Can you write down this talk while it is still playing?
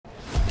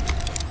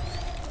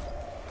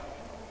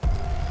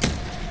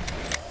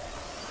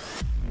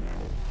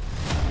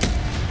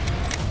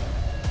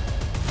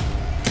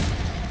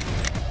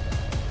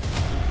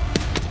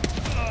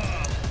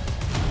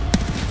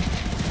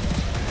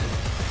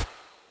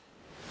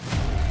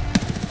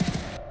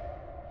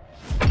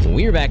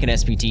We're back at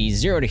SPT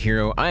Zero to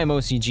Hero. I am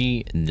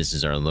OCG, and this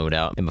is our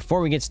loadout. And before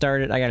we get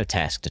started, I got a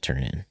task to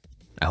turn in.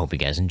 I hope you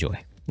guys enjoy.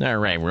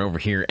 Alright, we're over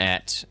here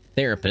at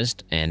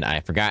Therapist, and I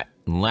forgot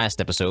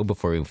last episode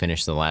before we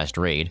finished the last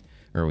raid,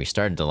 or we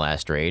started the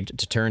last raid,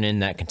 to turn in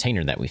that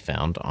container that we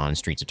found on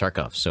Streets of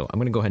Tarkov. So I'm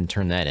gonna go ahead and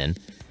turn that in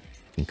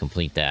and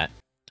complete that.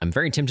 I'm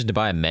very tempted to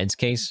buy a meds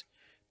case,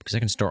 because I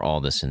can store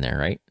all this in there,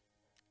 right?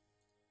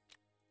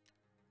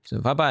 So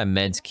if I buy a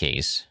meds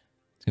case,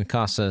 it's gonna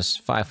cost us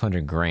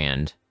 500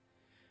 grand.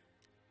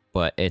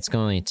 But it's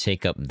going to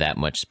take up that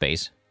much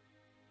space.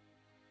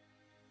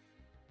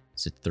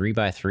 Is it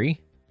 3x3?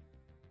 So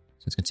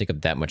it's going to take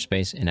up that much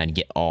space, and I'd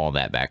get all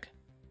that back.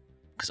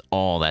 Because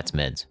all that's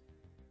meds.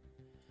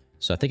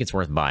 So I think it's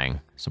worth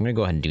buying. So I'm going to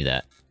go ahead and do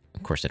that.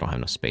 Of course, I don't have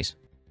enough space.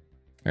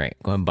 Alright,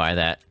 go ahead and buy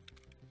that.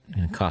 It's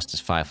going to cost us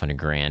 500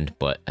 grand,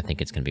 but I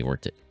think it's going to be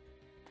worth it.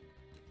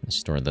 Let's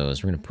store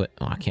those. We're going to put...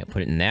 Oh, I can't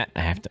put it in that. I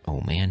have to...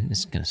 Oh, man, this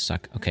is going to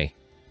suck. Okay,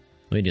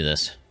 let me do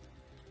this.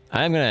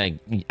 I'm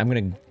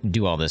gonna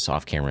do all this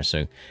off camera,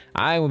 so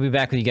I will be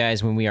back with you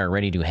guys when we are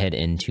ready to head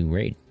into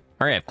raid.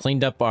 Alright, I've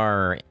cleaned up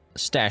our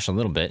stash a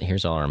little bit.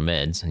 Here's all our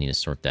meds. I need to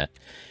sort that.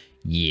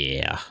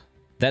 Yeah,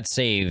 that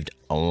saved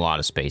a lot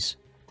of space.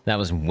 That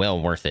was well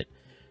worth it.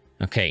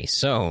 Okay,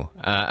 so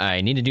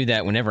I need to do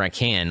that whenever I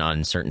can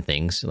on certain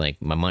things,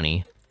 like my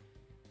money.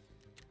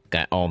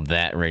 Got all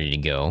that ready to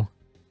go.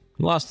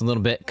 Lost a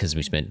little bit because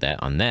we spent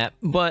that on that,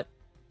 but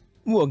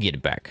we'll get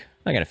it back.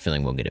 I got a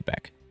feeling we'll get it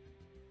back.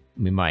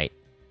 We might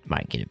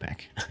get it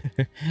back.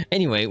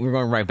 Anyway, we're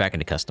going right back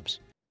into customs.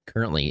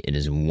 Currently, it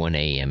is 1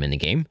 a.m. in the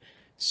game,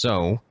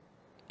 so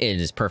it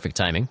is perfect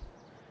timing.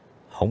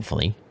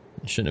 Hopefully.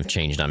 It shouldn't have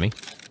changed on me.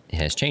 It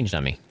has changed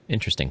on me.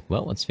 Interesting.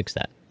 Well, let's fix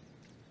that.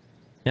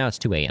 Now it's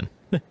 2 a.m.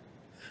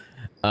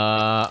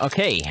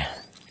 Okay.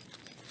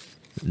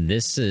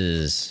 This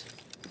is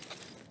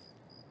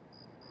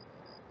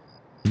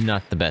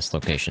not the best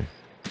location.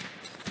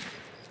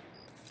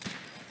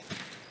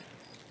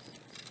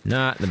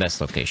 Not the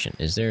best location.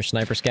 Is there a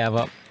sniper scav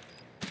up?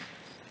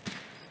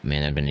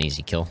 Man, that'd been an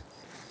easy kill.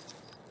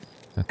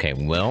 Okay,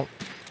 well.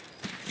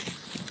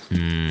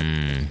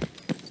 I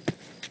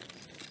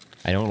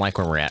don't like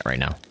where we're at right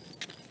now.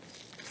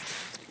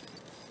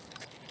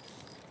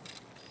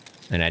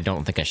 And I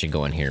don't think I should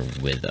go in here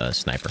with a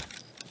sniper.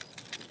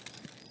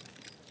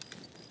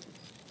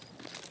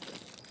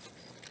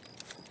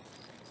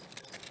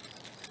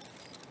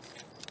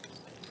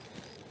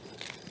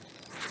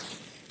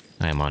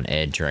 I am on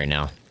edge right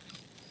now.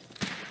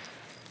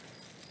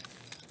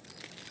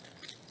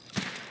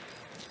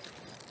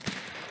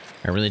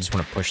 I really just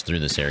want to push through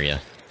this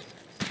area.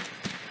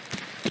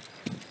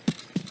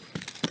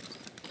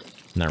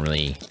 Not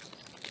really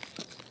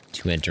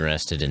too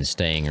interested in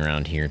staying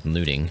around here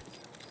looting.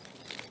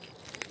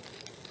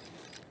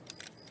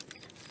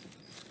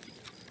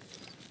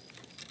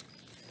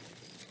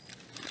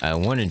 I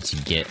wanted to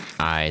get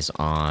eyes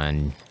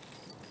on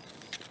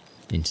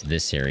into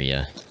this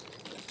area.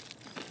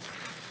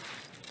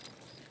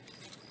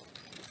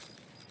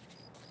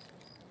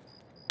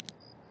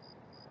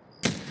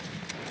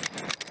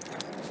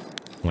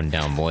 One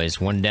down,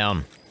 boys. One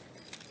down.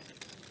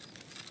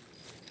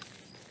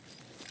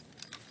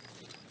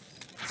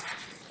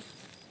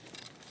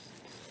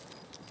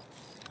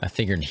 I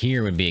figured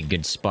here would be a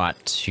good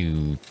spot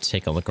to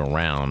take a look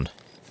around.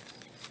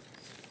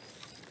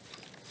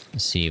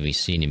 Let's see if we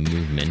see any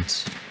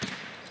movement.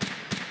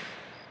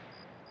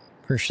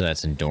 Pretty sure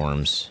that's in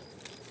dorms.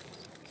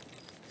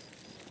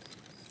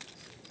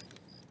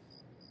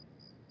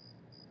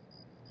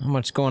 Not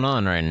much going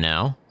on right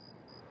now.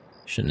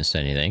 Shouldn't have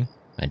said anything.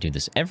 I do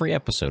this every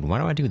episode. Why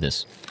do I do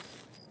this?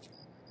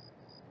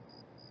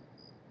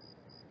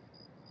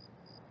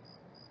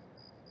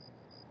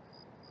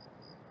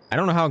 I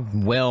don't know how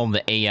well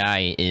the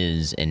AI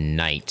is in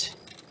night.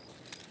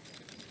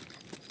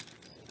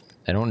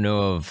 I don't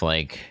know if,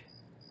 like...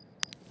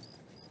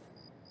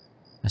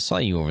 I saw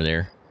you over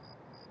there.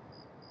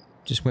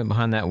 Just went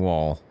behind that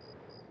wall.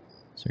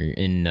 So you're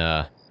in,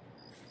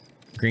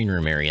 green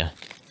room area.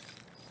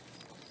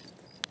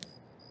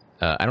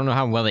 I don't know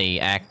how well they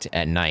act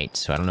at night,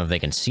 so I don't know if they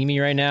can see me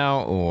right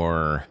now,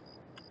 or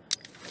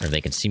if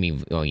they can see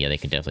me... Oh, yeah, they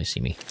can definitely see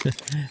me.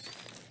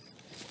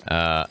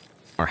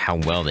 Or how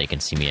well they can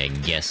see me, I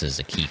guess, is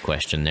a key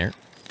question there.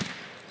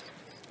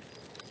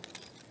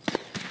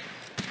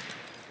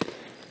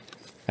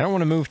 I don't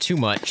want to move too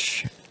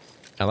much.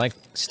 I like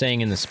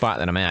staying in the spot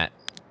that I'm at.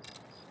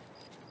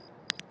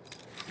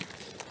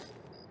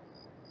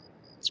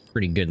 It's a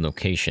pretty good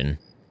location.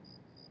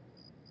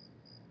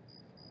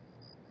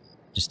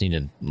 Just need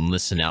to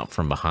listen out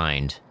from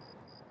behind.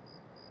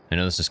 I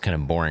know this is kind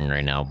of boring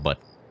right now, but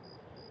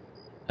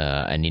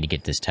I need to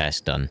get this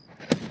task done.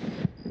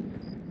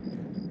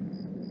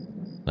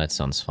 That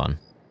sounds fun.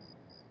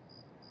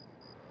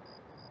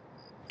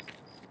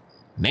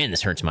 Man,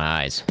 this hurts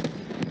my eyes.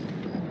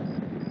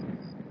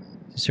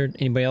 Does this hurt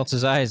anybody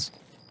else's eyes?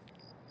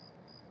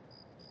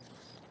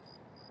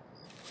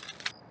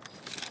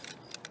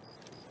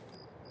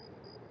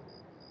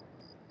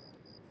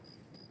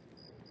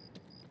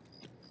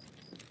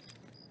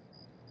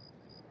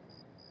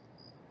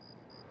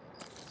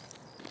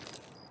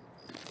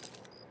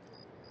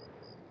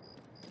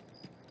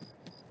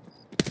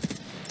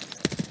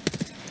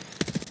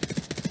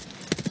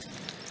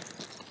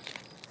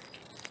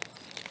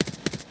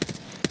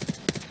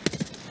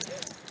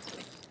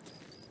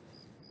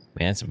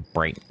 That's a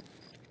bright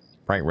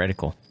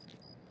reticle.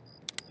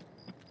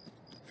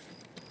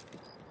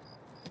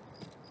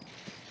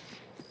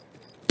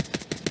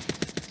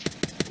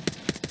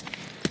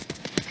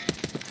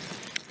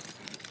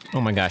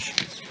 Oh my gosh.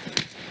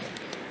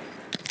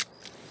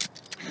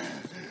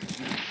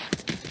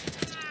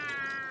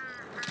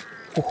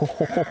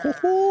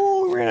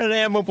 Oh, ran out of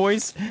ammo,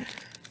 boys.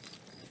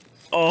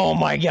 Oh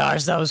my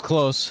gosh, that was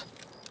close.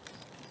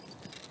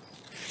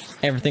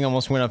 Everything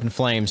almost went up in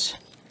flames.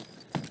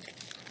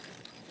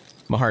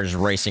 My heart is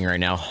racing right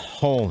now.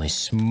 Holy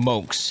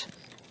smokes.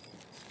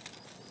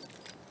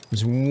 It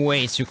was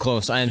way too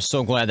close. I am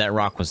so glad that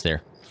rock was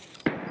there.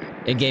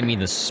 It gave me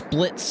the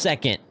split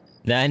second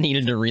that I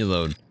needed to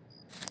reload.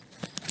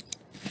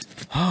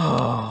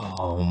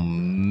 Oh,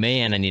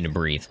 man, I need to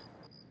breathe.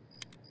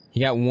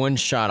 He got one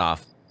shot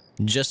off.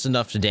 Just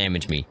enough to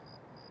damage me.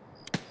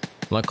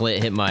 Luckily,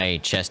 it hit my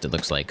chest, it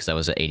looks like, because I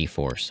was at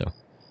 84, so...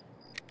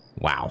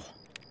 Wow.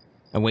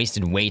 I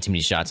wasted way too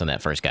many shots on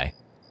that first guy.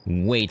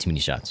 Way too many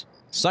shots.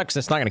 Sucks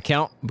that's not going to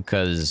count,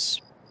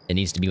 because it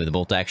needs to be with a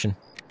bolt action.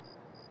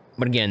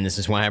 But again, this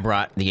is why I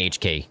brought the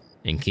HK,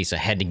 in case I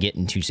had to get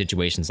into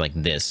situations like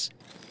this.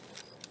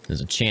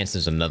 There's a chance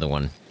there's another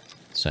one,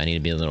 so I need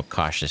to be a little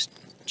cautious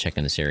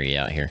checking this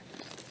area out here.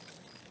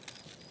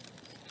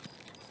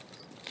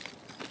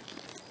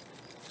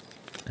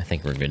 I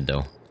think we're good,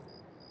 though.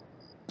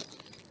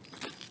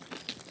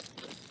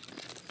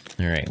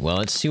 Alright, well,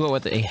 let's see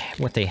what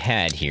they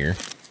had here.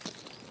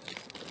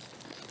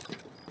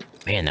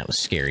 Man, that was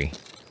scary.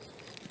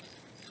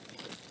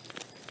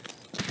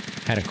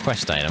 Had a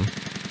quest item.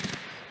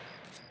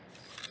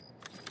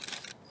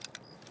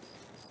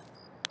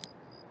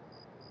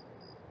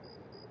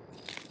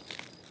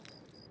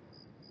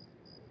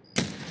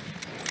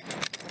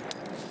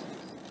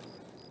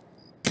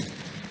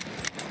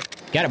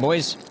 Got it,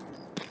 boys.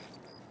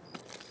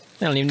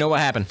 I don't even know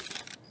what happened.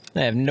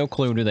 I have no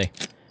clue, do they?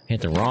 I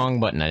hit the wrong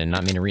button. I did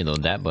not mean to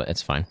reload that, but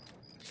it's fine.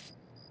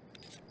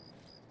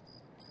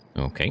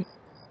 Okay.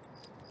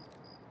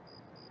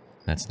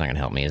 That's not gonna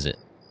help me, is it?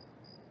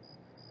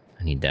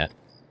 I need that.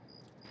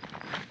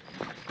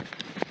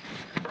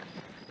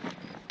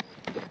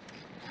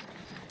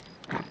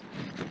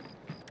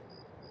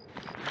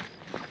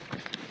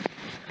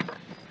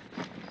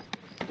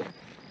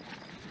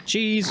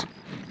 Cheese!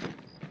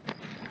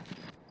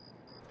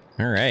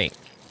 Alright.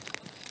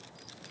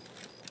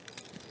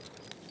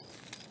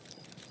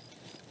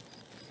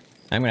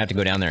 I'm gonna have to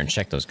go down there and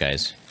check those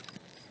guys.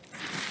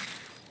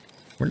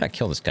 Where did I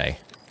kill this guy?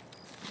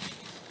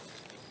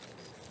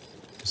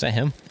 Is that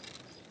him?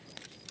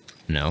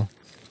 No.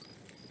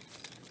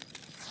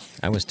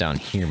 I was down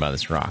here by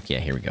this rock. Yeah,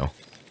 here we go.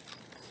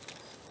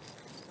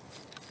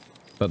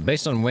 But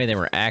based on the way they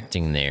were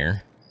acting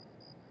there,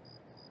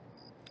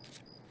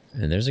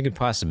 there's a good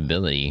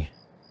possibility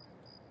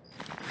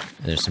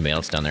there's somebody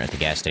else down there at the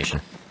gas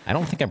station. I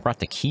don't think I brought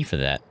the key for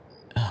that.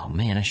 Oh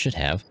man, I should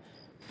have.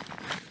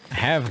 I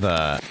have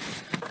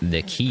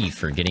the key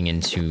for getting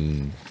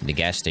into the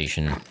gas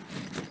station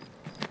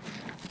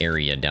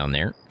area down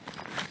there.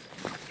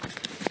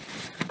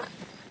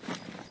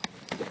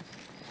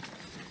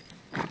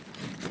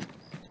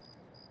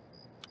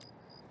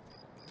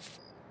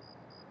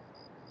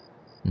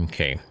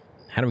 Okay,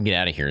 how do we get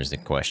out of here is the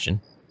question.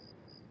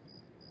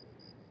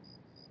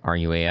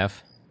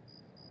 RUAF,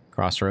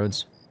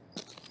 Crossroads,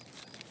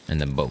 and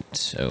the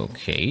boat.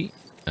 Okay,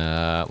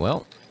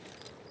 well,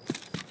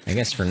 I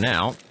guess for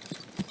now,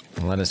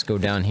 let us go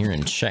down here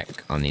and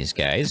check on these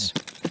guys.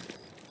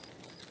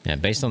 Yeah,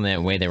 based on the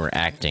way they were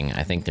acting,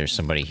 I think there's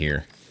somebody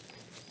here.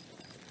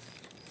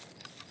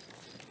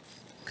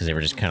 Because they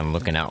were just kind of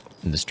looking out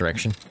in this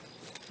direction.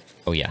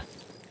 Oh, yeah.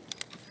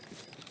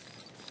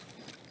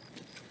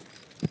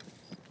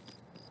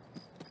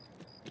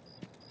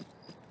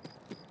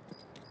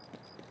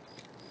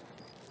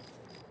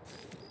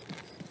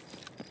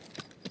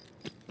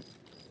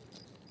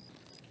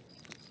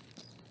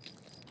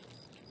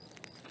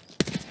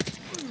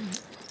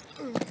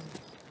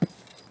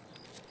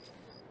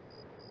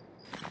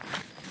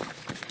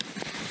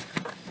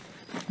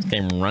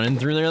 Came running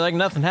through there like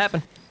nothing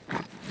happened.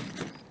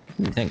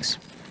 Ooh, thanks.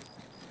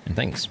 And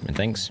thanks. And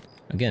thanks.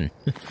 Again.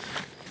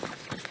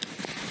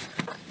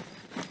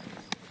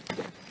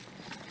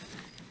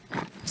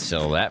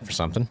 Sell that for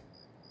something.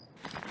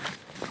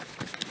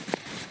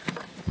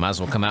 Might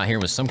as well come out here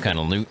with some kind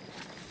of loot.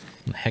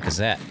 What the heck is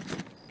that?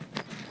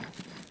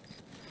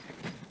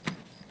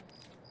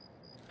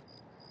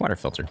 Water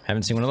filter.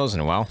 Haven't seen one of those in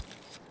a while.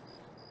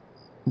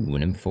 Ooh,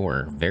 an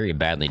M4. Very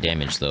badly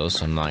damaged though,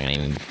 so I'm not gonna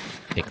even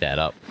pick that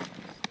up.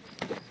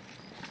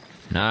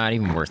 Not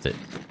even worth it.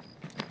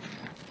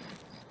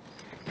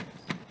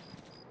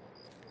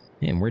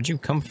 Man, where'd you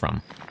come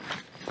from?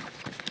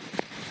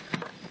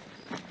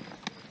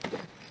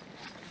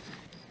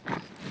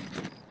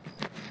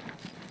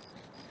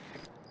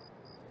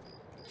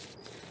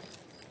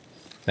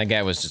 That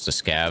guy was just a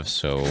scav,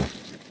 so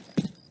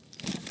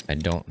I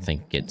don't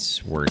think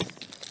it's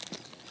worth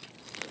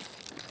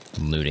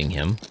looting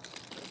him.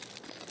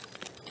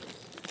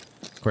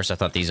 Of course, I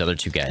thought these other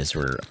two guys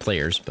were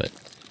players, but...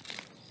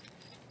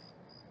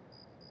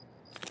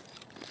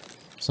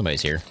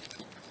 somebody's here.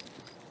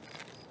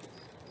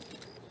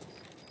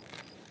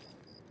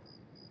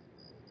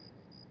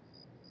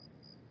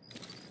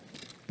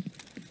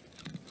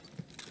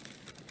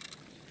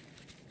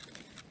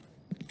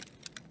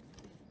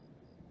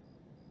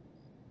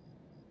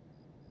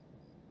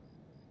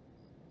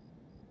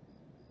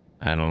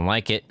 I don't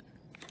like it.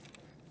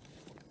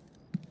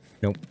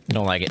 Nope,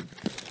 don't like it.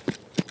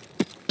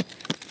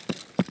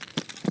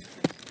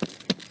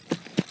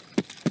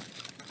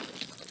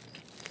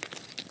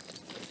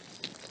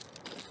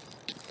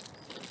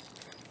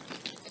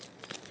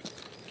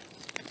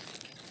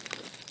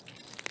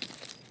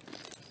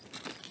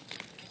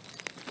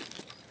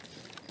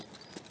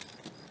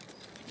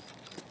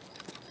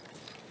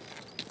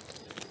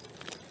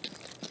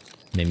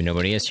 Maybe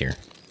nobody is here.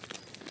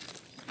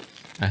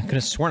 I could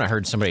have sworn I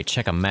heard somebody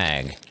check a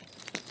mag.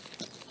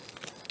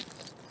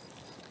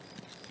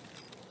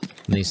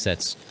 At least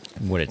that's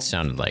what it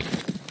sounded like.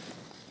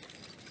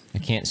 I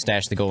can't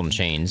stash the golden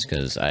chains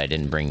because I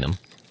didn't bring them.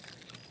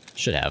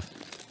 Should have.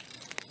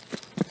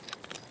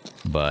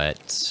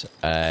 But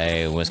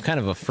I was kind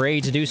of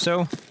afraid to do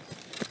so.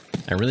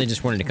 I really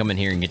just wanted to come in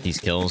here and get these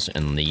kills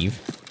and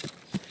leave.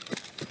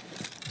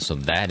 So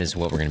that is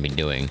what we're going to be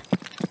doing.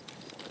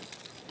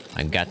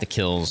 I've got the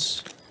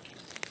kills.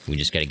 We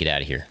just got to get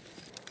out of here.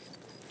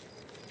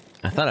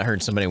 I thought I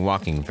heard somebody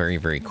walking very,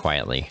 very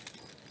quietly.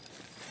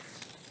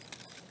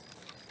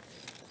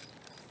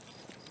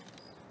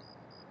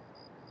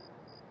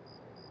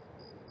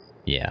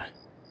 Yeah.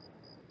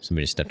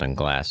 Somebody stepped on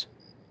glass.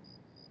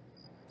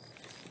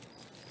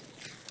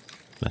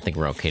 I think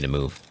we're okay to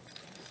move.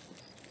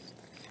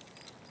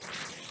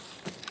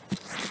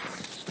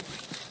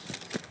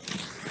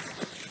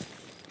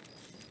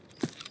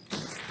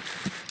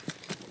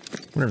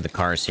 What are the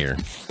cars here?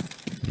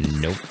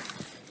 Nope.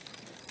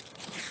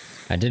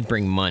 I did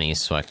bring money,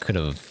 so I could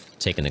have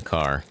taken the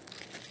car.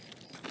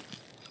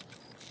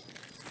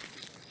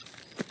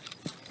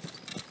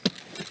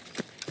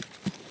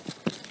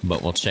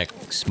 But we'll check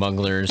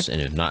smugglers,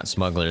 and if not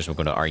smugglers, we'll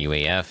go to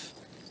RUAF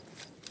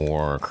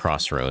or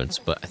Crossroads.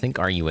 But I think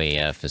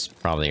RUAF is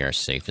probably our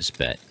safest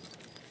bet.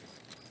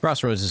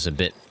 Crossroads is a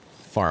bit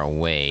far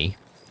away,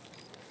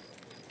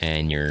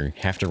 and you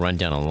have to run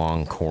down a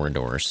long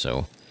corridor,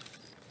 so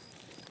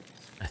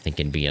I think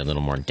it'd be a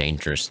little more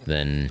dangerous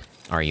than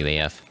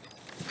RUAF.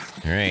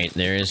 Alright,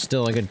 there is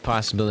still a good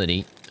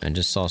possibility. I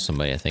just saw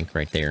somebody, I think,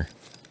 right there.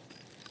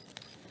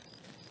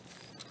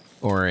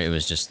 Or it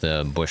was just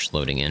the bush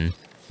loading in.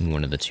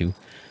 One of the two.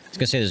 I was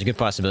gonna say there's a good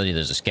possibility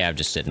there's a scav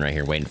just sitting right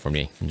here waiting for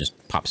me and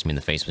just pops me in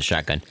the face with a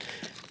shotgun.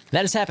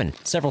 That has happened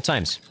several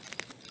times.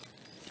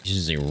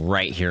 He's usually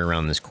right here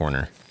around this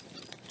corner.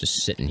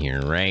 Just sitting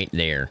here, right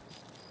there.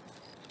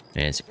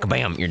 And it's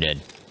kabam, you're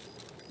dead.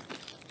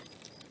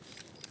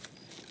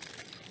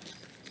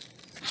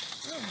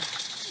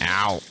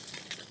 Ow.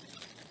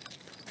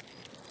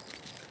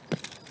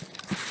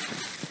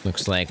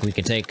 Looks like we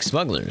could take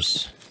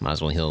smugglers. Might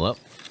as well heal up.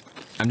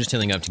 I'm just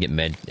healing up to get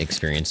med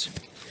experience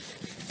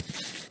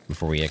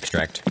before we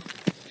extract.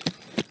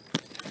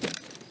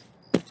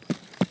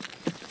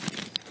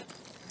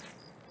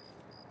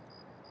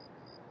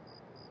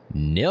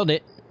 Nailed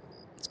it.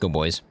 Let's go,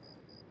 boys.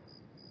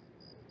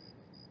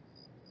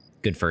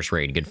 Good first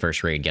raid, good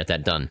first raid. Got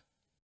that done.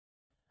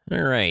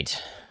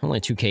 Alright. Only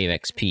 2k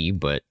of XP,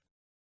 but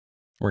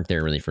weren't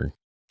there really for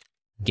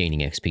gaining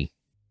XP.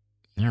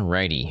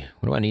 Alrighty.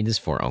 What do I need this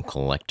for? Oh,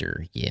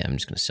 collector. Yeah, I'm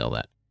just gonna sell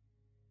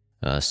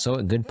that. So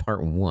a good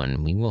part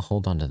 1. We will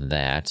hold on to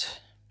that.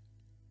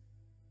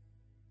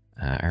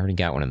 I already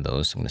got one of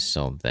those, so I'm gonna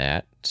sell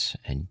that.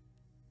 I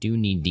do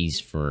need these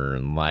for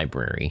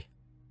library.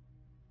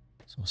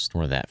 So we'll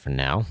store that for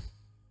now.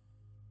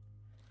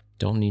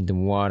 Don't need the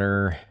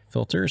water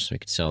filters, so we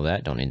could sell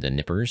that. Don't need the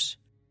nippers.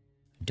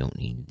 Don't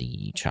need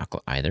the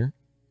chocolate either.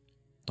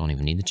 Don't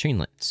even need the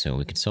chainlet, so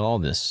we could sell all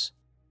this.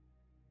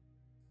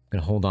 I'm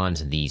gonna hold on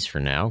to these for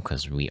now,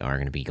 because we are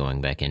gonna be going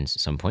back in at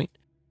some point.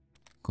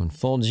 Go and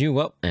fold you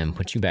up and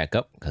put you back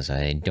up, because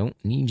I don't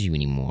need you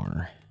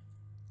anymore.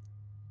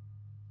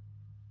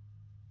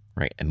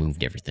 Right, I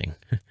moved everything.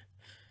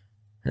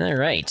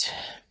 Alright.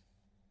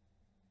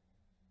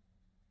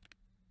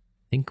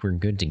 I think we're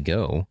good to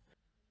go.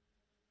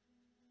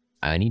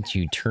 I need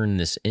to turn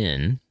this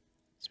in.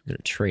 So we go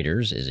to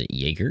traders. Is it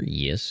Jaeger?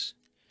 Yes.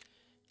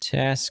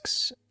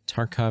 Tasks.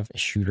 Tarkov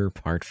Shooter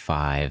Part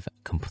 5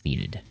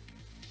 completed.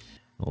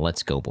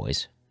 Let's go,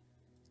 boys.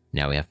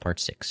 Now we have Part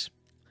 6.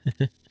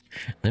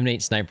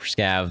 Eliminate sniper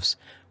scavs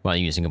while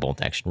using a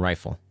bolt-action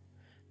rifle.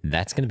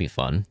 That's going to be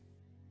fun.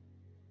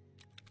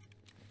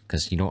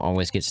 Because you don't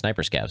always get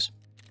sniper scavs.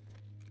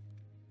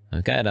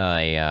 I've got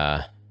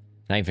a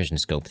night vision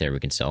scope there we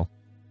can sell.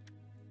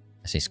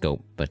 I say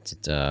scope, but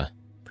it's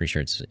pretty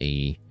sure it's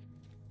a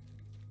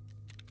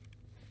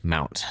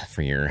mount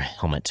for your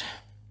helmet.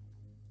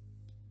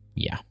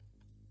 Yeah.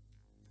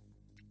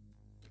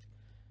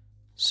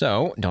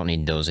 So, don't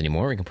need those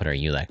anymore. We can put our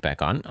ULAC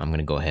back on. I'm going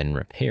to go ahead and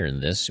repair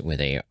this with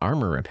a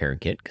armor repair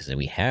kit, because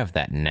we have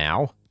that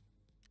now.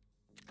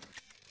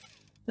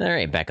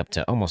 Alright, back up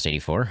to almost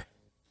 84.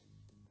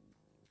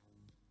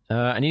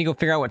 I need to go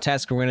figure out what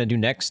task we're going to do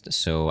next,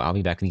 so I'll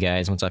be back with you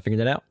guys once I figure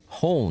that out.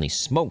 Holy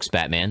smokes,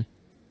 Batman.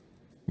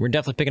 We're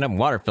definitely picking up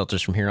water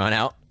filters from here on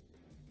out.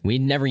 We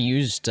never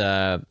used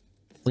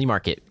flea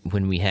market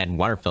when we had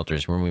water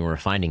filters, when we were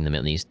finding them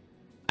at least.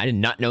 I did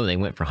not know they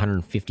went for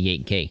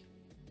 158k.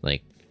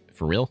 Like,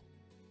 for real?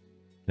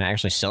 Can I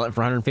actually sell it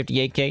for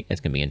 158k? That's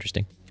going to be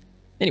interesting.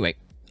 Anyway,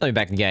 I'll be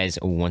back with you guys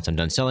once I'm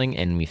done selling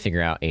and we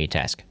figure out a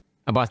task.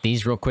 I bought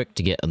these real quick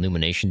to get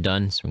illumination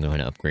done, so I'm going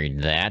to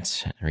upgrade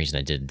that. The reason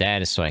I did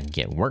that is so I can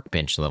get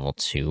workbench level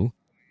 2.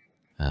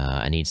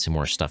 I need some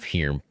more stuff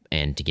here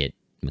and to get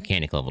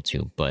mechanic level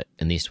 2, but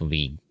at least we'll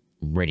be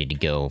ready to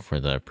go for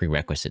the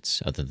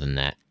prerequisites other than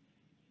that.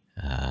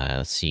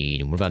 Let's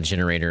see, what about the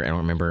generator? I don't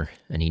remember.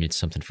 I needed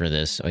something for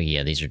this. Oh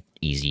yeah, these are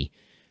easy.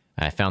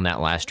 I found that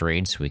last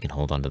raid, so we can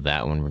hold on to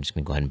that one. We're just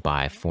going to go ahead and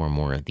buy 4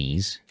 more of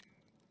these.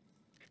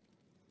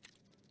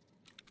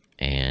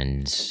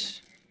 And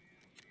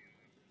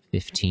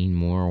 15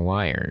 more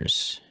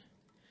wires.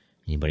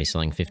 Anybody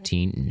selling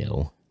 15?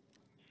 No.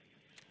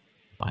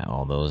 Buy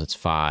all those. It's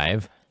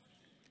 5.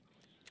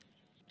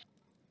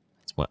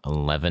 That's what,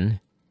 11?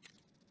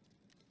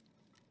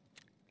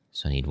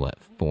 So I need, what,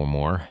 4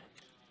 more?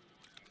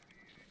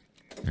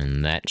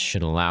 And that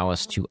should allow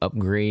us to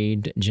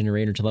upgrade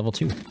generator to level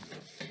 2.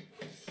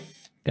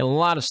 Got a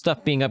lot of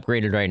stuff being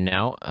upgraded right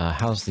now.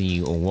 How's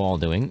the wall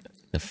doing?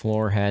 The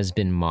floor has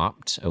been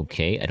mopped.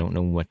 Okay, I don't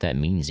know what that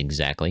means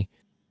exactly.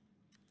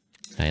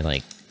 Can I,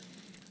 like,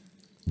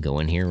 go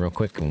in here real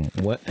quick?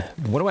 What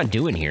do I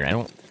do in here? I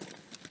don't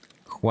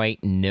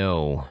quite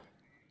know.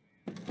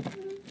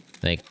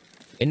 Like,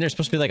 isn't there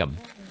supposed to be, like, a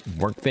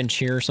workbench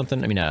here or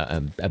something? I mean,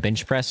 a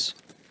bench press?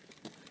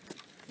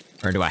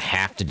 Or do I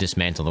have to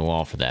dismantle the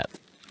wall for that?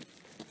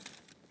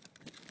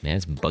 Man,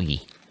 it's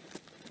buggy.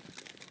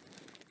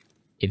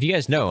 If you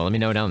guys know, let me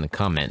know down in the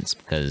comments,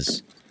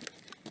 because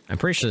I'm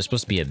pretty sure there's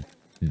supposed to be a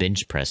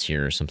bench press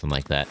here or something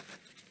like that.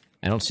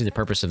 I don't see the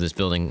purpose of this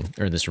building,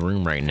 or this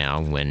room right now,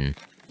 when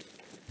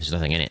there's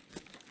nothing in it.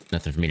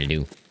 Nothing for me to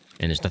do.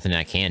 And there's nothing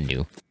I can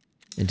do.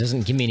 It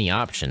doesn't give me any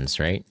options,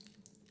 right?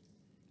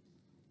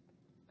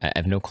 I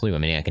have no clue. I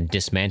mean, I can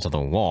dismantle the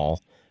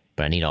wall,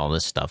 but I need all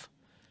this stuff.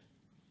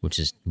 Which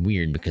is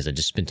weird, because I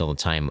just spent all the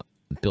time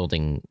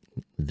building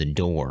the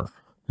door.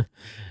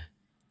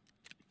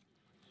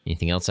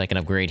 Anything else I can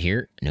upgrade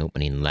here? Nope, I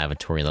need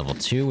lavatory level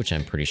 2, which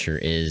I'm pretty sure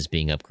is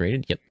being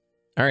upgraded. Yep.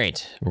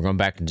 Alright, we're going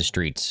back to the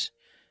streets.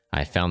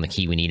 I found the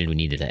key we needed. We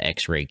needed an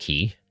X-ray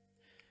key.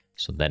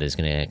 So that is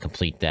going to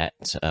complete that.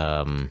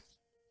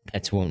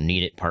 Pets won't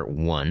need it, part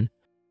 1.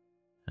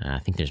 I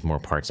think there's more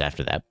parts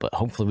after that, but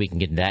hopefully we can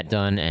get that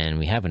done, and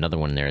we have another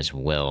one there as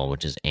well,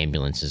 which is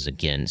ambulances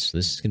again. So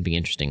this is going to be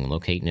interesting.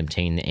 Locate and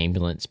obtain the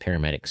ambulance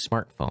paramedic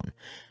smartphone.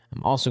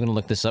 I'm also going to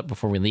look this up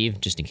before we leave,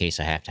 just in case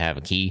I have to have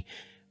a key.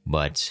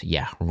 But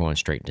yeah, we're going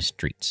straight to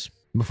streets.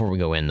 Before we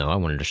go in, though, I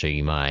wanted to show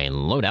you my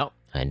loadout.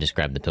 I just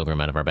grabbed the Pilgrim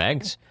out of our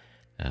bags.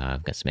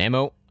 I've got some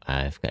ammo.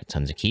 I've got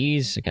tons of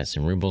keys. I got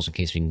some rubles in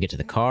case we can get to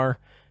the car.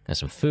 Got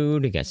some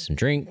food. I got some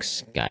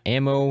drinks. Got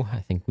ammo.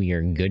 I think we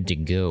are good to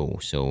go.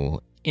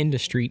 So into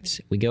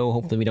streets we go.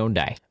 Hopefully we don't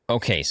die.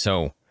 Okay,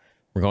 so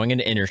we're going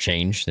into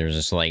Interchange. There's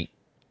a slight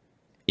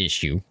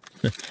issue.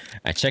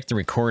 I checked the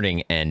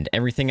recording, and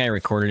everything I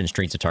recorded in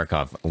Streets of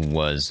Tarkov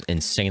was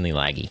insanely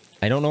laggy.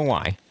 I don't know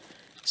why.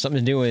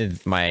 Something to do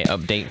with my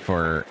update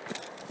for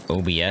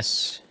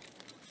OBS.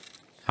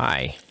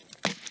 Hi.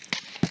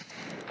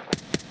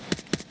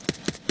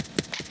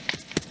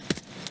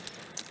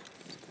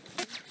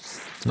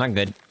 It's not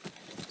good.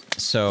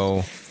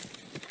 So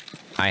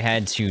I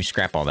had to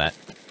scrap all that.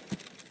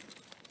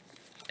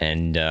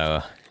 And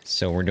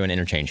so we're doing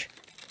Interchange.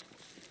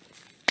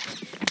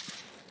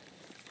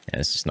 Yeah,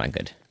 this is not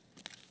good.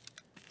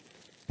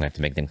 I'm gonna have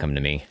to make them come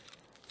to me.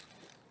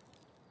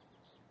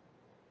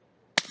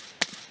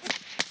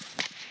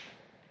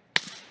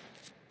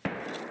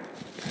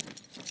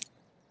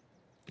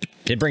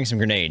 Did bring some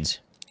grenades.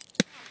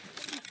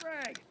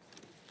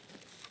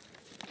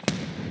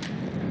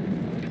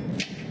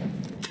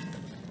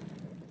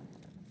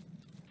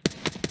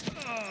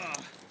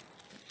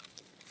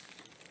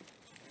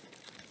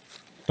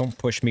 Don't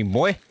push me,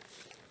 boy.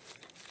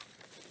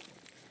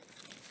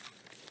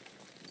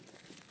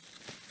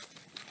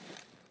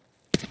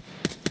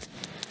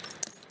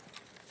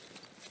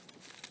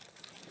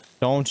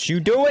 Don't you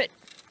do it!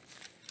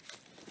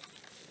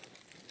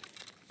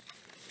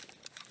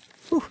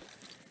 Whew.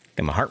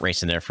 Got my heart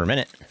racing there for a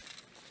minute.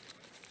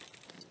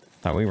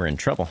 Thought we were in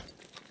trouble.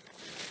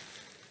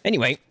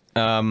 Anyway,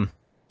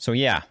 so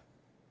yeah.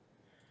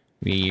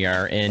 We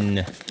are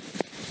in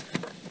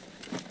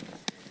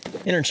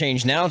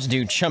Interchange now to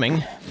do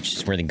chumming, which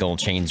is where the gold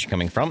chains are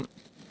coming from.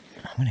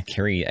 I'm gonna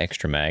carry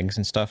extra mags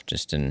and stuff,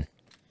 just in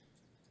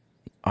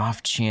the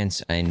off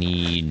chance I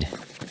need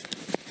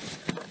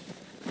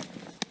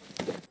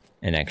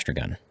an extra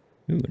gun.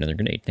 Ooh, another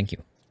grenade, thank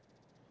you.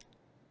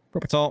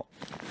 Propatol.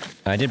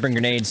 I did bring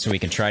grenades so we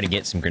can try to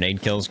get some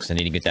grenade kills, because I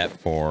need to get that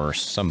for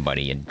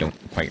somebody. I don't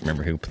quite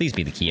remember who. Please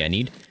be the key I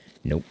need.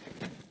 Nope.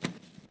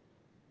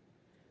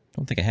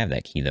 Don't think I have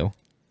that key, though.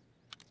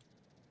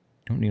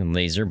 Don't need a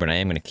laser, but I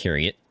am going to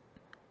carry it.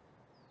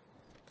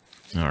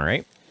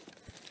 Alright.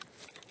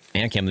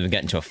 Man, I can't believe we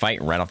got into a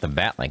fight right off the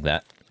bat like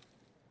that.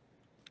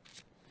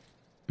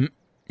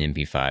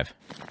 MP5.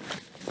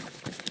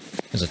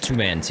 There's a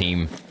two-man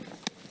team.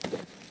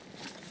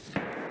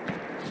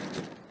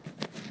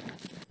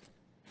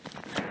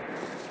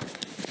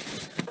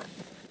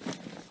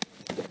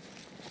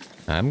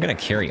 I'm gonna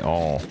carry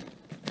all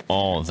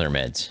of their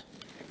meds.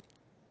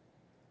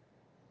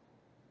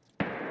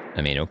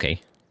 I mean,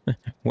 okay.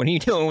 What are you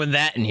doing with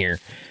that in here,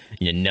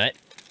 you nut?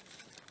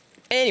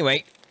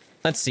 Anyway,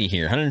 let's see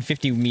here.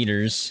 150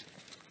 meters.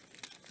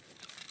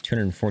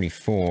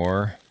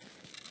 244.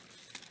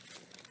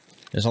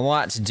 There's a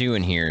lot to do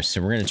in here, so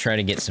we're gonna try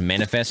to get some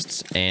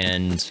manifests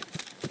and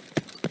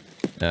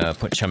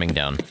put chumming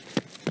down.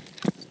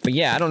 But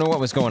yeah, I don't know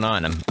what was going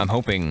on. I'm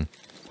hoping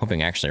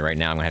actually right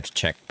now, I'm gonna have to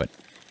check, but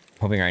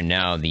hoping right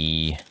now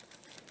the...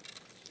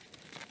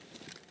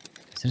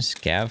 Is it a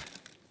scav?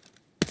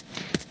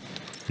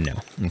 No.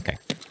 Okay.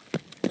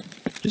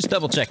 Just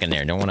double checking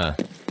there. Don't want to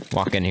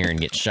walk in here and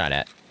get shot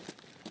at.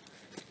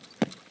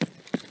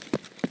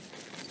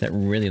 That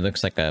really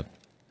looks like a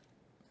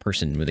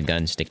person with a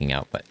gun sticking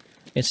out, but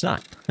it's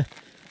not.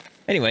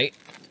 Anyway.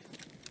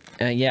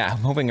 Yeah, I'm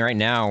hoping right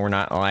now we're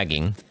not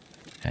lagging.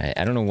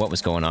 I don't know what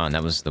was going on.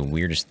 That was the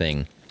weirdest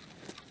thing.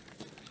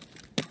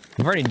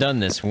 We've already done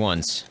this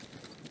once.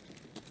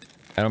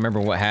 I don't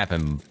remember what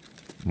happened,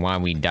 why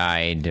we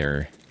died,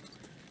 or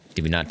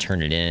did we not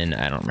turn it in?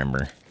 I don't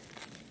remember.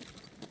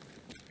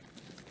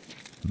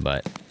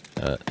 But,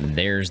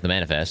 there's the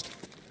manifest.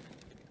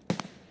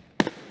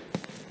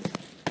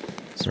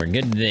 So we're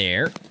good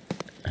there.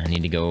 I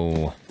need to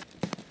go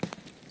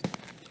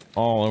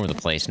all over the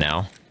place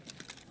now.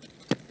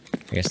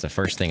 I guess the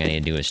first thing I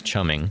need to do is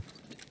chumming.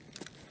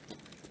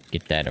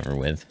 Get that over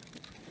with.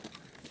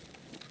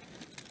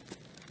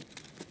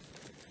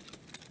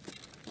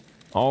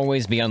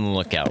 Always be on the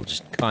lookout.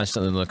 Just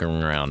constantly looking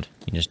around.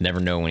 You just never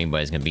know when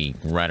anybody's gonna be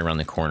right around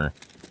the corner.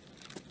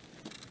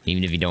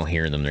 Even if you don't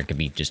hear them, they could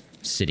be just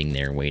sitting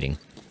there waiting.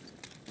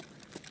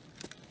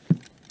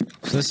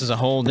 So this is a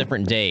whole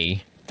different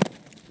day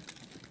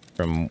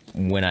from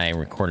when I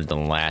recorded the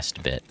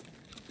last bit.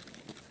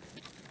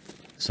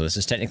 So this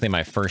is technically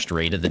my first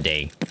raid of the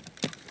day.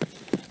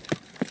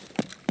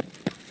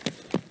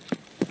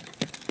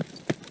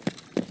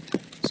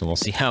 So we'll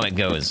see how it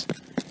goes.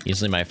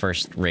 Usually my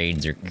first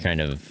raids are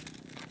kind of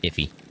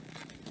iffy.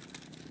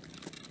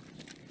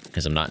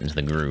 Because I'm not into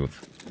the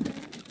groove.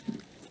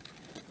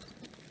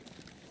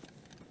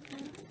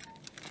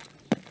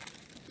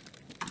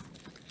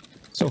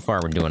 So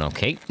far we're doing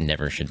okay.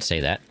 Never should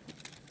say that.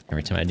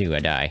 Every time I do, I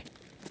die.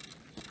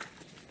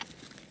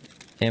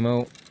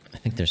 Ammo. I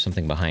think there's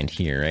something behind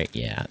here, right?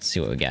 Yeah, let's see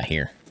what we got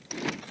here.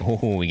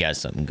 Oh, we got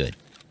something good.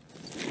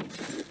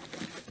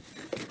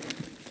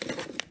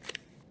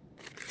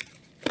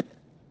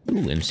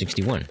 Ooh,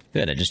 M61.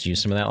 Good, I just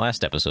used some of that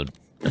last episode.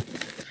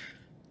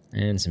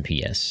 And some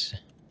PS.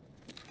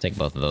 Take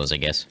both of those, I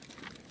guess.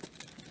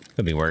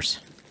 Could be worse.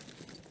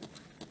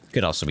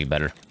 Could also be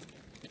better.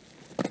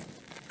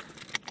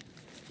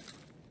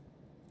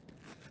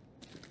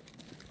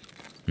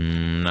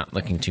 Not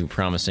looking too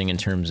promising in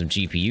terms of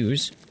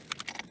GPUs.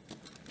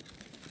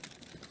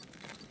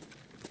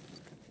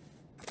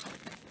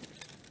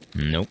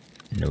 Nope,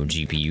 no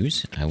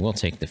GPUs. I will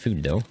take the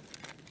food, though.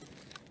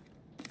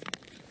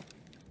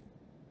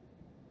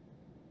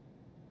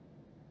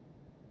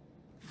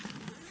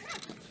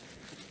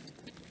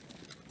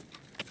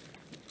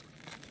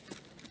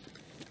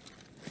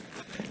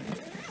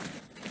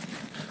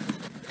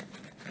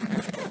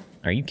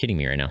 Are you kidding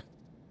me right now?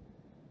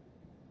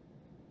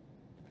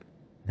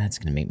 That's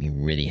gonna make me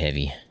really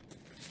heavy.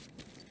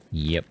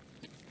 Yep.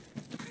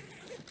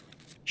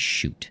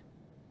 Shoot.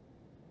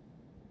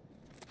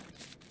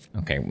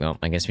 Okay, well,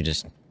 I guess we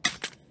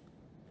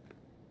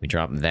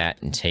drop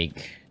that and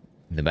take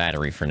the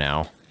battery for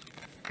now.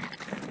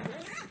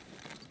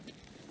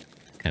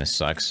 Kinda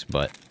sucks,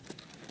 but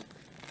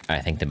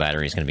I think the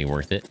battery is gonna be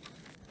worth it.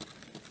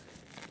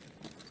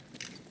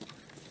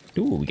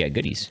 Ooh, we got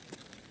goodies.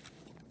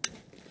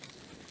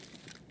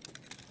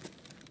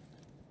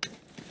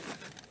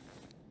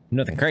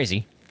 Nothing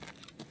crazy.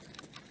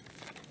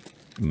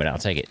 But I'll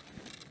take it.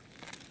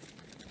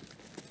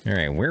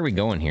 Alright, where are we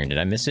going here? Did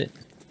I miss it?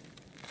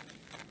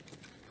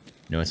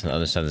 No, it's on the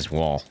other side of this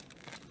wall.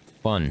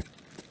 Fun.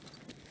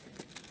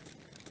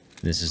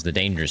 This is the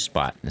dangerous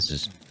spot.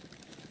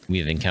 We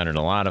have encountered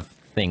a lot of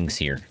things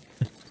here.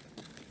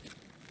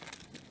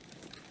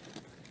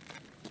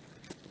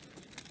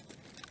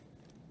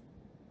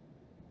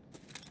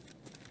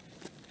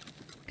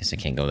 Guess I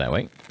can't go that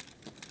way.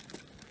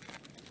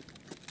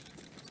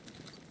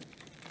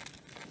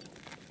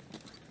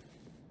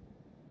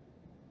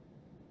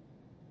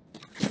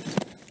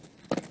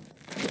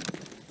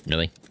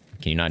 Really?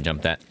 Can you not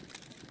jump that?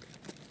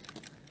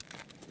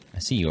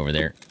 see you over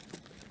there.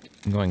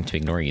 I'm going to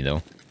ignore you,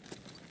 though.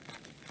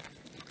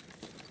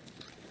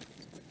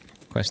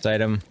 Quest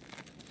item.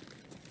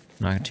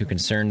 Not too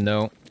concerned,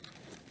 though.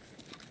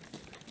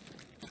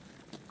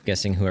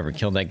 Guessing whoever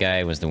killed that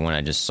guy was the one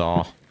I just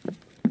saw.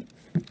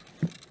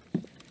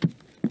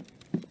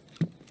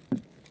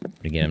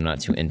 But again, I'm not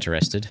too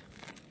interested.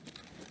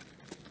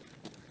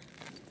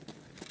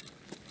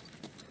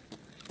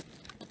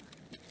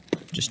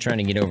 Just trying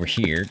to get over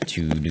here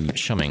to do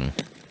chumming.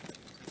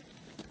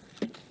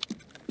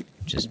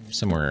 Which is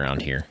somewhere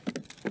around here.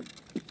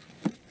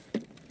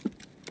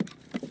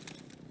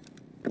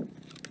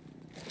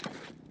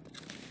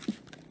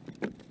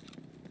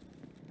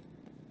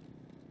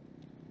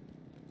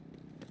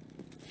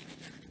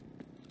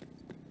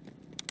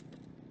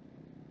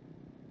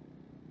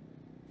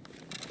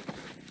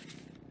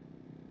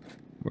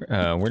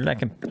 Where did I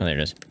come? Oh, there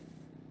it is.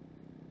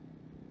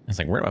 I was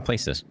like, where do I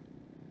place this?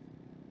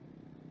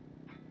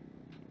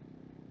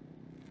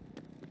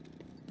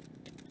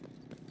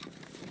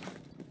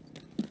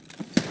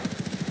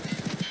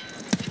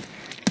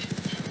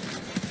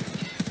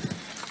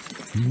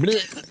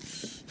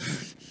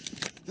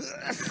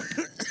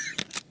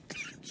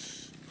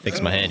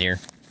 Fix my head here.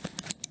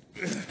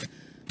 I'm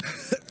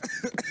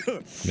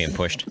getting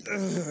pushed.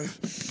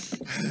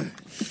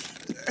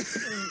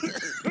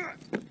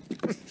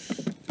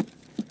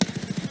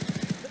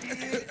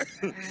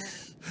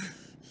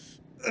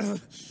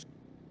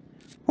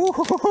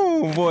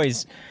 Woo-hoo-hoo-hoo,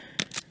 boys.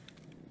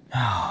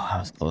 Oh, that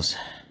was close.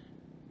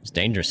 It's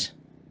dangerous.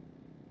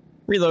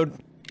 Reload.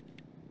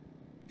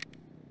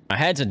 I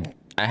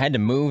had to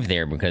move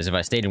there because if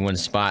I stayed in one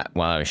spot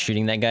while I was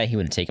shooting that guy, he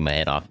would have taken my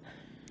head off.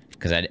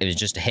 Because it was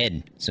just a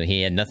head, so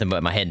he had nothing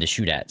but my head to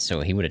shoot at,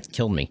 so he would have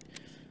killed me.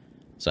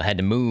 So I had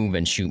to move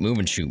and shoot, move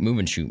and shoot, move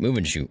and shoot, move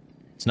and shoot.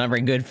 It's not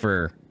very good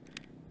for,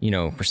 you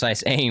know,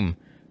 precise aim,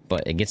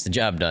 but it gets the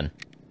job done.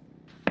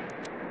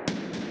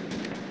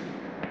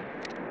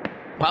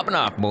 Popping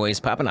off, boys,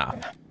 popping off.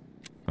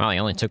 Wow, I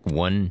only took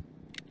one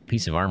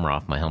piece of armor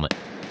off my helmet.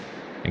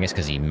 I guess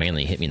because he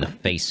mainly hit me in the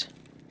face.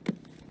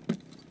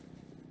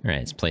 Alright,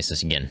 let's place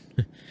this again.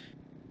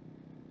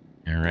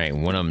 Alright,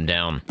 one of them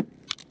down.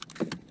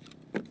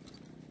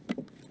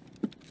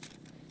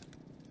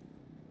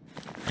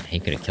 He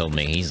could have killed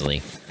me easily.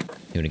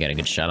 He would have got a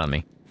good shot on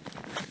me.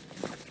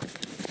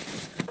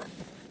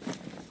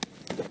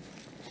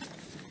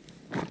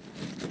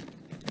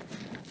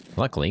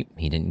 Luckily,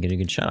 he didn't get a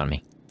good shot on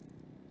me.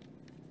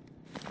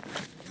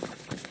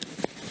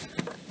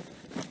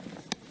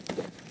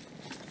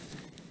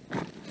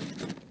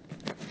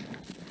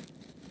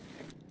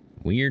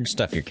 Weird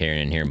stuff you're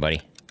carrying in here,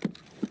 buddy.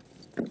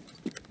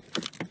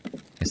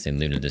 Guess they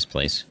looted this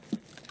place.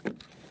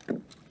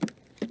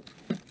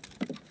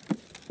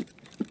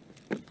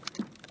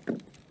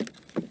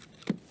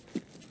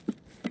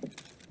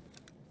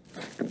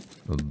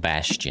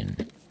 Bastion.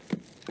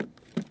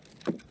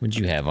 What'd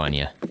you have on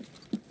you?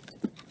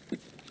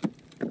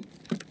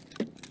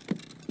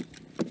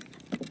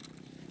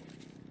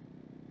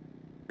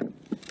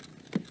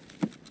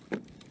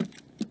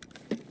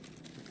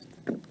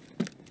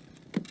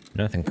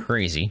 Nothing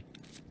crazy.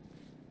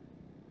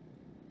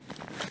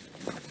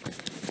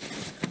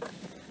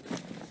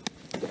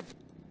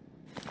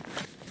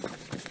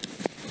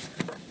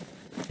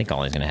 I think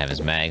all he's gonna have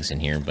is mags in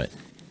here, but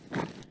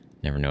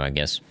never know, I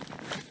guess.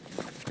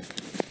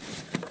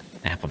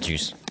 Apple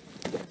juice.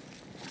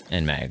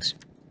 And mags.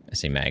 I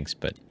say mags,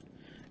 but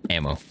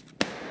ammo.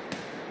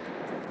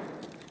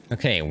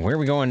 Okay, where are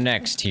we going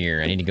next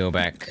here? I need to go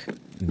back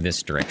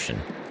this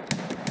direction.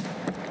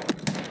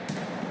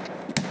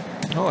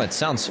 Oh, it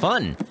sounds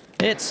fun.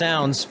 It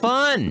sounds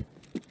fun.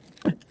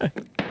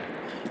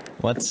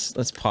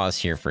 Let's pause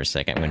here for a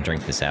second. I'm gonna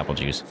drink this apple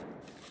juice.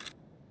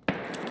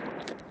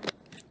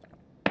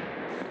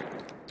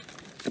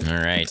 All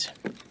right.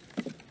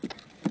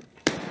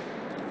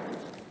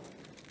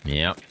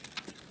 Yep.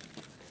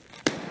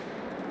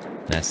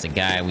 That's the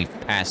guy we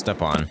passed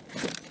up on.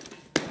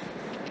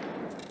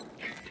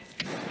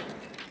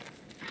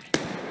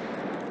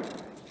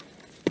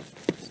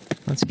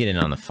 Let's get in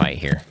on the fight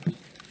here.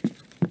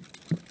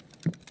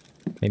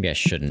 Maybe I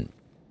shouldn't.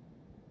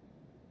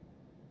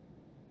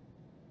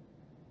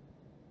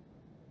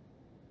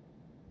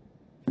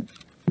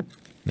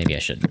 Maybe I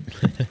shouldn't.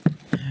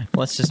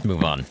 Let's just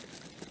move on.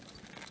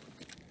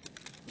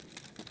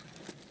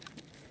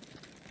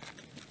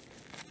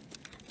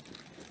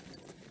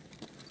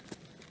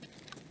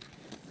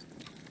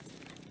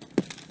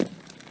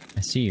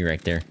 I see you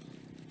right there.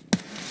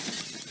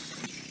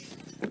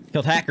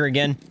 Killed Hacker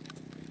again.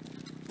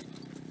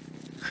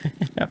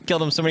 I've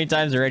killed him so many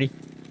times already.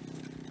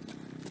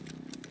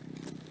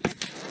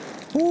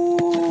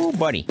 Ooh,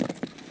 buddy.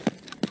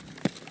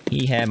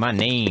 He had my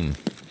name.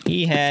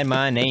 He had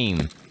my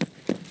name.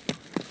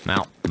 I'm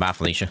out. Bye,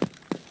 Felicia.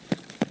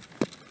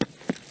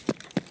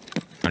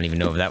 I don't even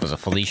know if that was a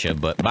Felicia,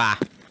 but bye.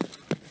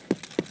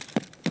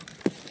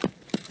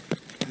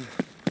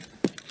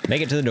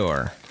 Make it to the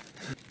door.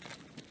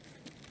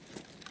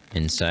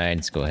 Inside,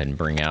 let's go ahead and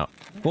bring out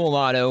full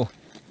auto.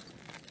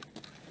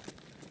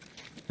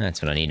 That's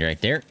what I need right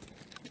there.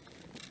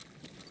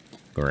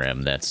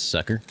 Grab that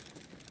sucker.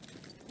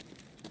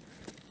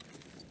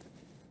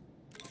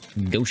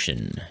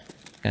 Goshen.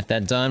 Got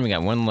that done. We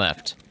got one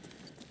left.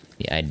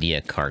 The idea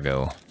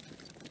cargo.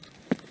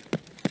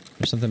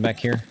 There's something back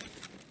here?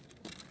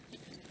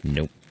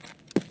 Nope.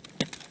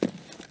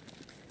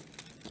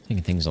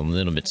 Taking things a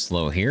little bit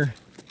slow here.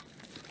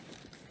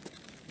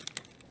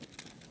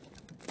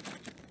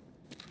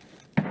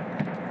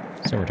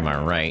 It's over to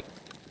my right.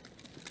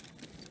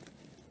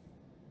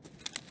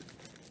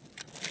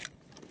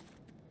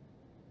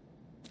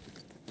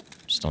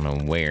 Just don't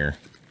know where.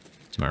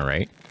 To my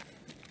right.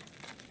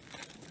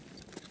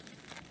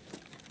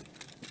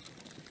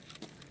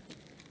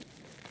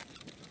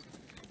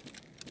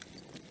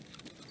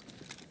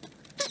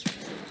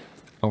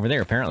 Over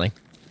there, apparently.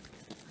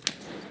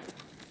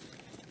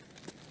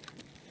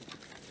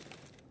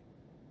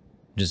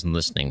 Just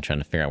listening, trying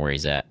to figure out where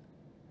he's at.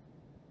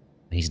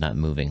 He's not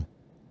moving.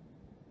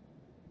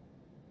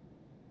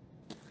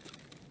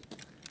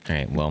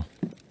 Alright, well.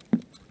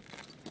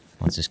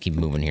 Let's just keep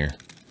moving here.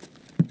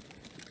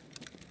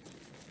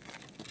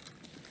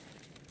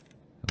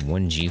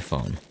 1G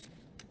phone.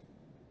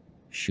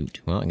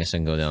 Shoot. Well, I guess I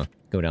can go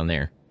down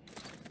there.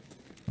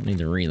 Don't need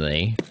the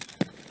relay.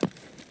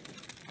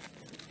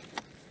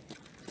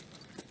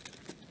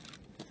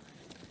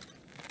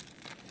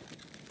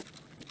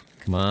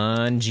 Come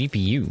on,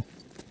 GPU.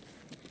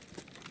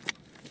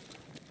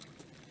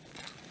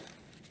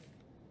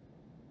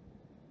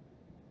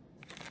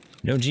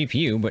 No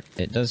GPU, but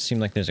it does seem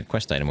like there's a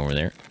quest item over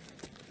there.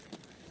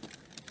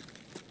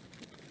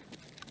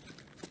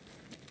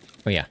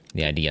 Oh yeah,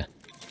 the idea.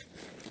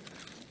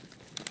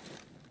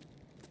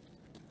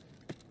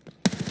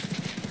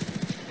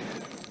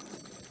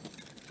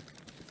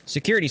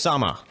 Security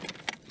Sama.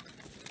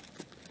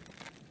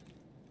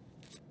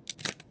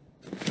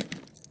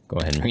 Go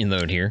ahead and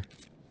reload here.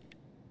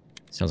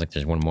 Sounds like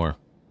there's one more.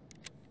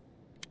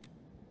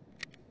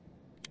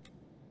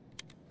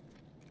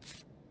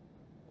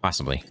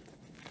 Possibly.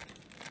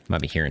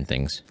 Might be hearing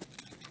things.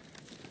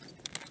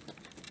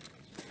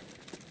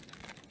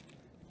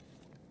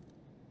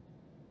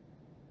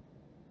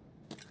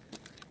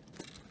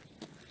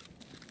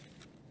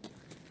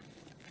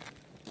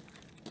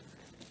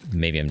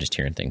 Maybe I'm just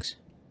hearing things.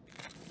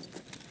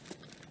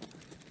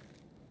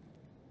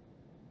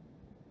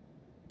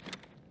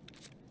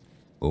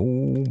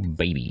 Oh,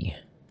 baby.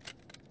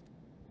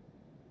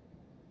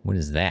 What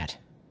is that?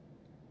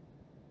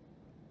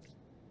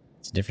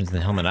 It's different than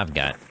the helmet I've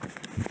got.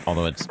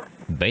 Although it's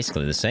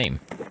basically the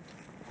same.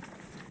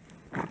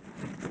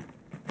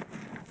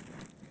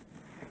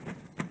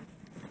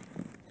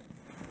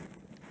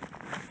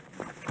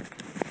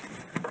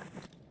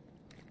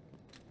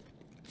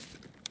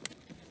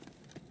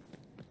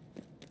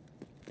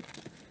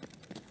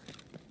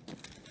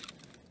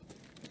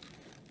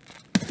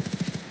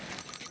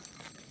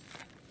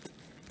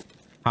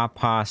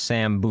 Papa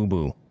Sam Boo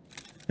Boo.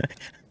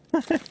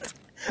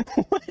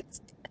 What?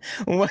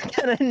 What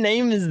kind of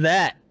name is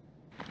that?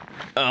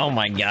 Oh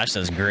my gosh,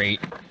 that's great.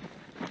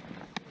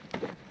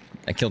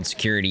 I killed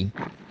security.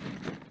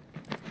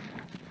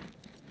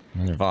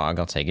 Another VOG,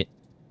 I'll take it.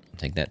 I'll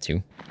take that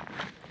too.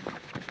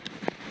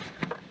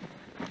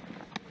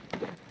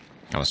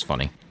 That was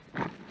funny.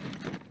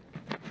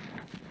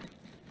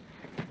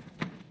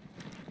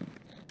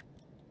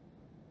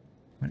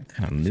 What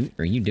kind of loot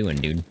are you doing,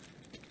 dude?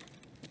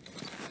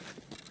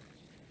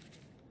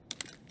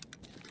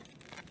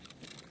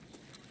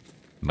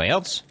 Anybody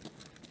else?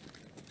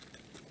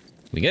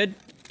 We good?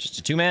 Just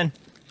a two-man?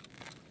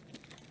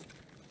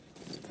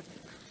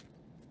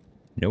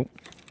 Nope.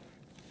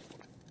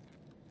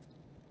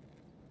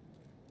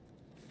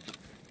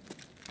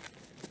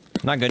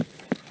 Not good.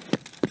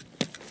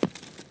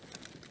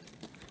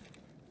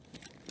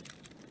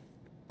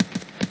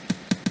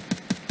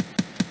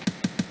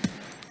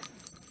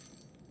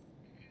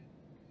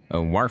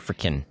 Oh,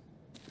 Warfrican.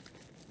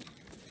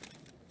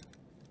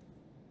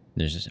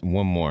 There's just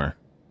one more.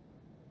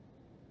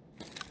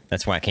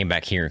 That's why I came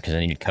back here, because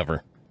I needed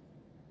cover.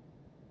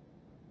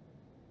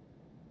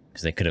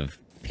 Because they could have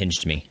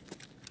pinched me.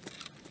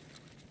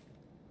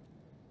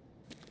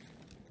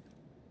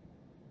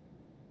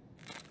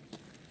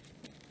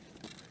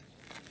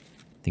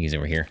 I think he's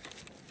over here.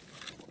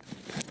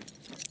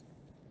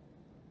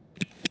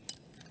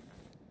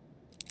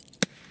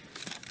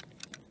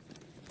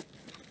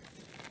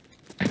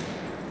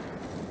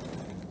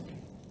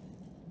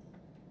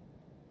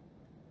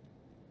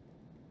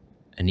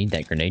 I need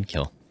that grenade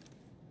kill.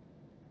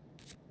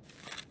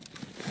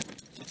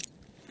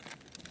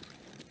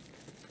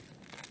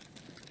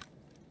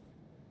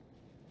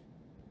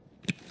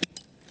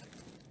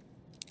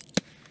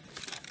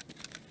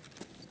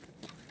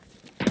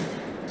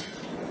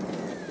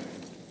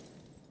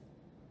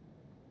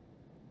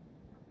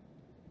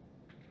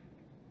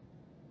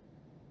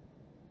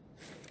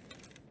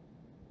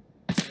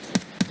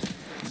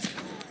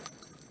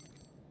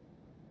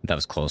 That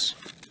was close.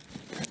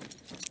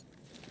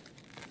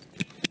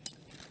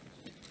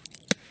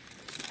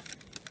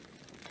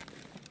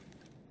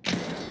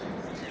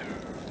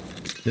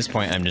 At this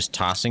point, I'm just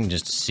tossing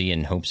just to see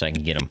in hopes I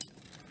can get him.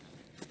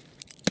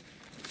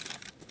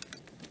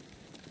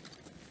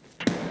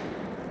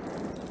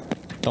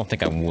 Don't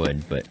think I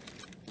would, but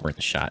worth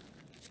a shot.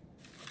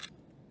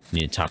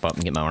 Need to top up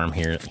and get my arm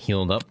here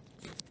healed up.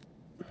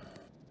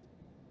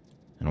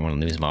 I don't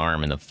want to lose my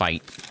arm in the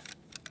fight.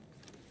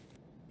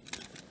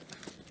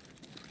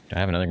 Do I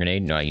have another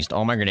grenade? No, I used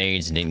all my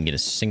grenades and didn't get a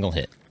single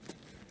hit.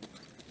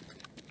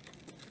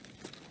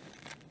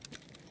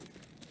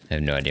 I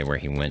have no idea where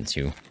he went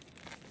to.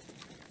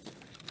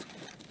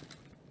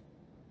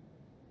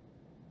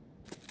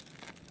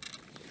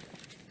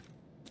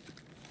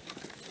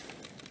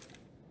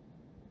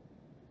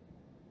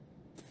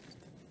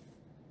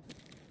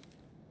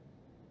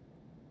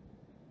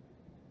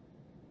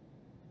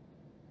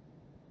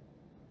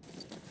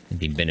 It'd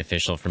be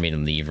beneficial for me to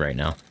leave right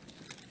now.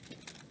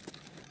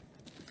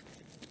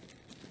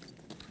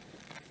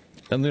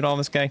 Don't loot all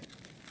this guy.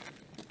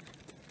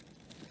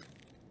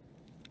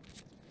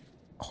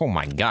 Oh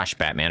my gosh,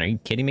 Batman, are you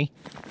kidding me?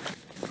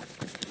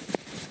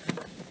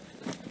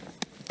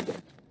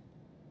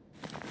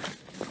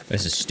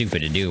 This is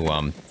stupid to do while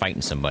I'm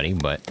fighting somebody,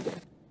 but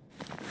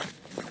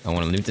I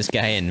want to loot this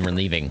guy and we're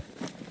leaving.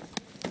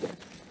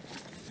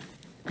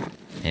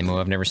 Ammo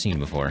I've never seen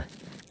before.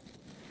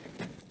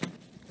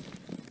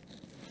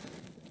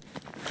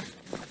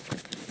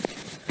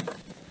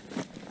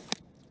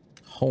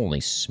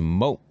 Holy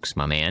smokes,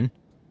 my man.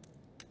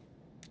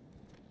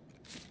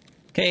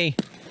 Okay.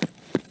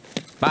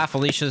 Bye,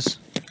 Felicia's.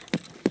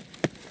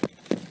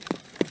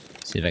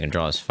 See if I can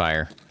draw his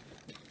fire.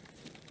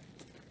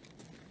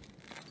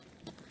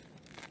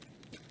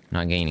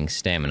 Not gaining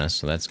stamina,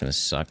 so that's gonna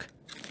suck.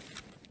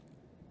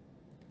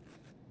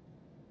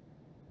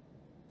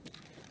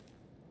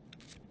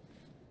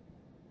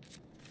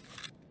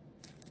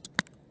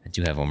 I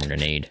do have one more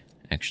grenade,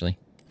 actually.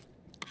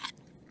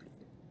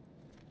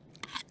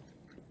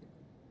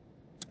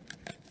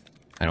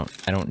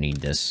 I don't need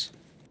this.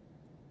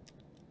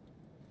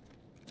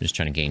 I'm just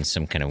trying to gain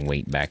some kind of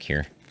weight back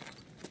here.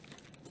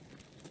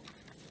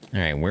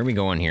 Alright, where are we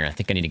going here? I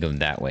think I need to go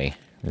that way.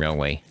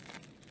 Railway.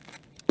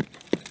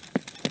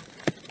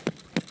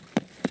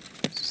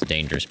 It's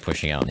dangerous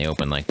pushing out in the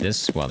open like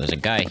this. Well, there's a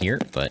guy here,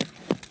 but...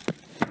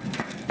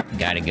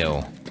 gotta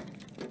go.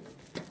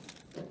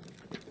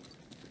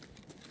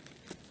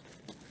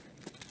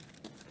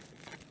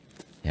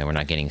 Yeah, we're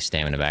not getting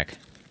stamina back.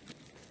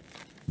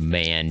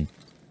 Man.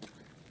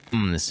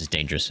 This is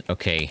dangerous.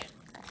 Okay.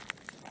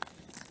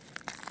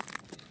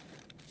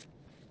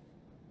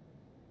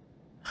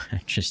 I'm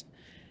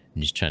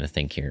just trying to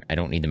think here. I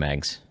don't need the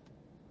mags.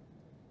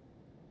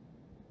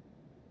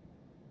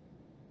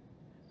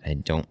 I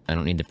don't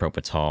need the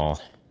Propital.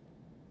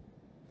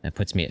 That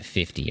puts me at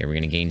 50. Are we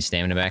gonna gain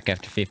stamina back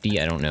after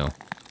 50? I don't know.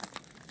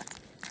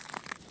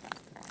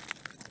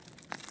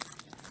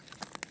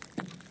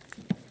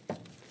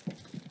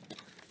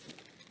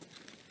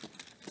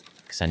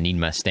 Because I need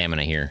my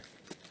stamina here.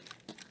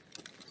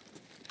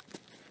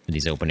 For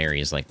these open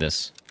areas like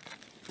this.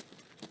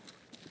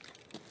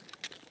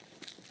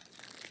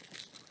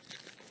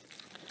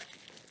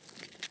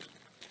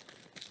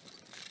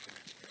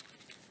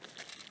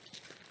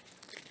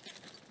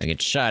 I get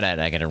shot at,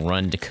 I gotta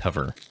run to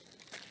cover.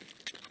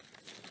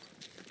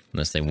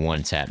 Unless they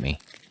one-tap me.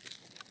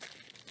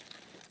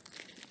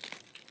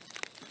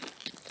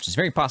 Which is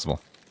very possible.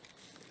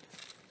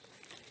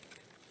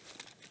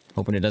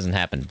 Hoping it doesn't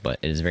happen, but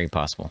it is very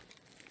possible.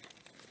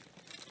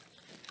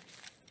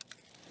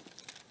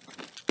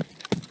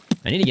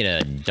 I need to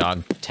get a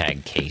dog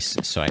tag case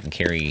so I can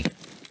carry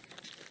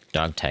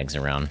dog tags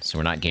around, so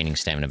we're not gaining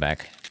stamina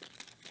back.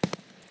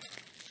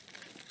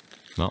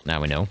 Well, now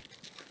we know.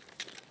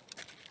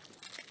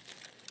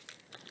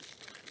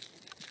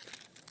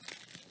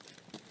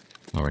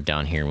 While we're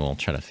down here, we'll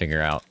try to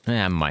figure out...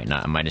 I might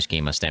not. I might just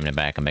gain my stamina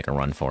back and make a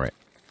run for it.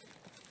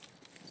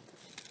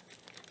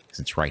 Because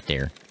it's right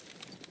there.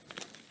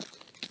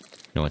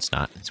 No, it's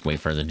not. It's way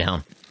further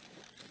down.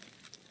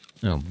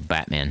 Oh,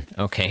 Batman.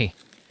 Okay.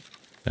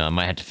 Well, I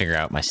might have to figure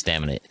out my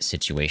stamina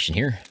situation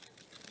here.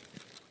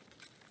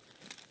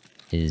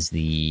 Is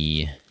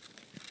the...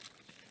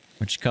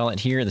 what you call it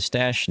here? The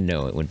stash?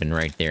 No, it would have been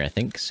right there, I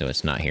think, so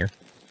it's not here.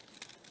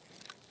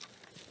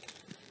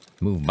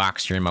 Move,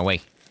 box, you're in my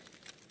way.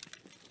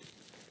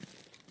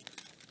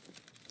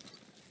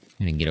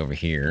 I'm gonna get over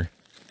here.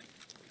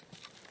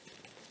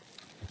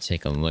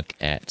 Take a look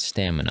at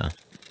stamina.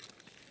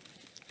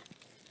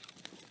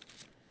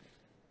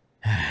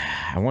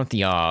 I want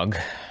the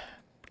AUG,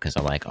 because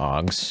I like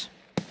AUGs.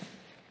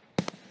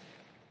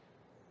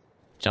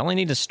 Did I only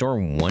need to store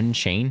one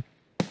chain?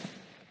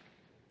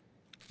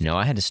 No,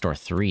 I had to store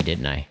 3,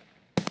 didn't I?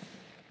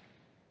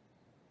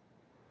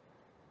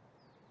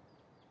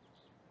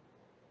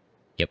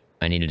 Yep,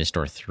 I needed to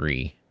store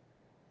 3.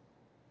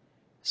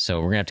 So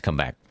we're gonna have to come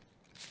back.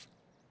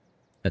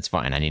 That's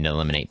fine, I need to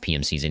eliminate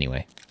PMCs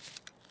anyway.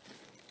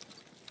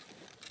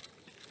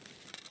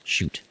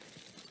 Shoot.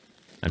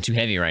 I'm too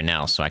heavy right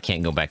now, so I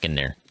can't go back in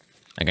there.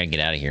 I gotta get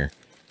out of here.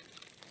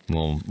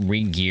 We'll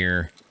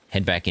re-gear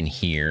head back in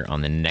here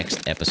on the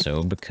next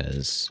episode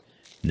because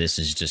this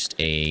is just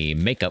a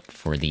makeup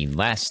for the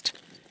last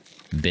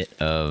bit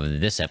of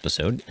this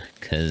episode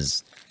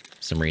because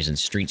for some reason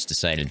Streets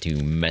decided to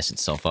mess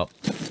itself up.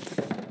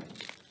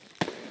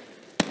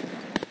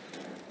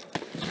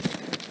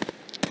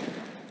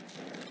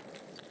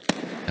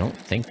 I don't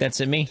think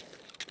that's at me.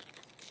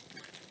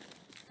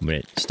 But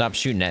it stopped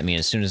shooting at me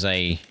as soon as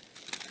I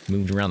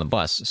moved around the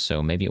bus,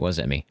 so maybe it was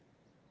at me.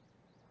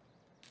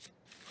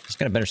 Just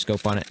got a better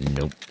scope on it?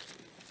 Nope.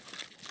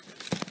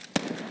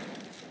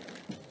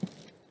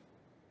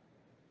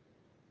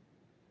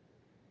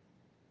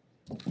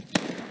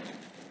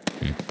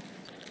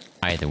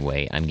 Either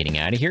way, I'm getting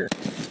out of here.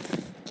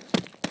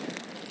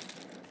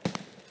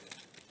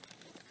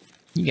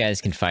 You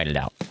guys can fight it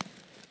out.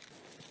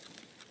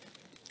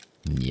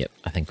 Yep,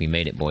 I think we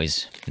made it,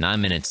 boys. 9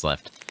 minutes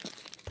left.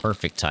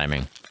 Perfect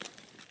timing.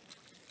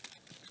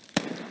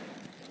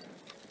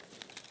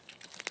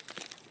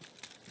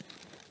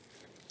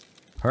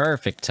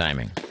 Perfect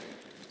timing.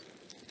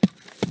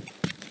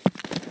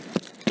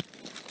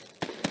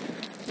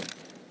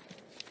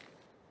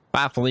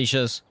 Bye,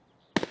 Felicia's.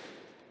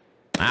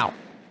 Ow.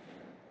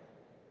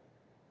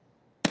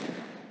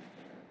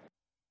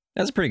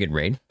 That's a pretty good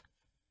raid.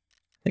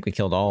 I think we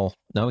killed all...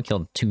 No, we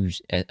killed 2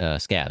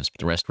 scavs, but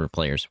the rest were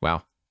players.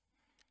 Wow.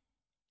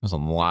 There's a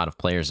lot of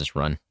players this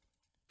run.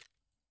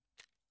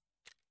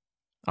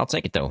 I'll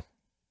take it, though.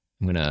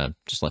 I'm gonna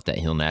just let that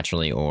heal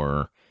naturally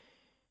or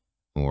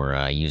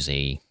use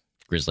a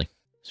grizzly.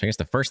 So I guess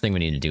the first thing we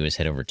need to do is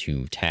head over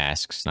to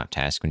tasks. Not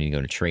tasks, we need to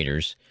go to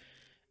traders.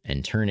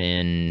 And turn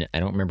in... I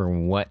don't remember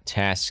what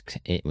task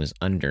it was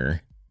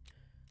under.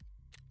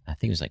 I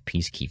think it was like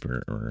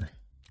Peacekeeper or...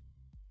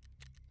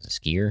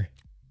 Skier?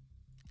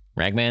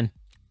 Ragman?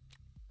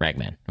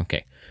 Ragman,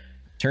 okay.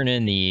 Turn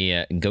in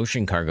the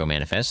Goshen Cargo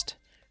Manifest,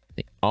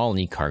 the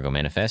Alni Cargo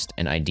Manifest,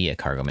 and Idea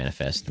Cargo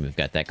Manifest. We've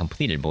got that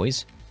completed,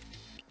 boys.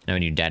 Now we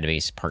need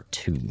Database Part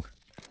 2.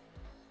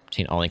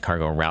 Obtain Alni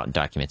Cargo Route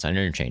Documents on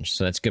Interchange.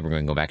 So that's good, we're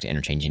going to go back to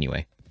Interchange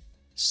anyway.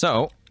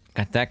 So,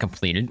 got that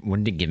completed.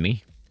 What did it give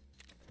me?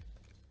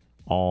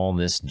 All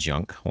this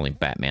junk. Holy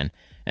Batman.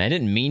 And I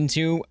didn't mean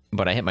to,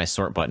 but I hit my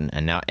sort button,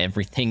 and now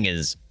everything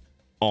is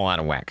all out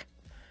of whack.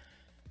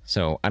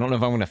 So, I don't know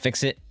if I'm going to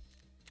fix it,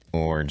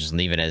 or just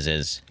leave it as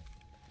is.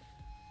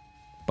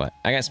 But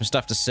I got some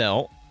stuff to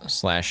sell,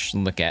 /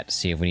 look at, to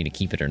see if we need to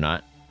keep it or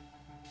not.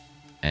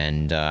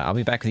 And I'll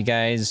be back with you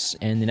guys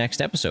in the next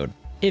episode.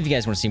 If you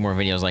guys want to see more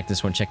videos like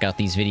this one, check out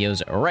these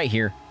videos right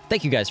here.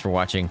 Thank you guys for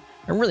watching.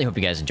 I really hope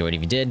you guys enjoyed.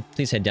 If you did,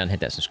 please head down and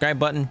hit that subscribe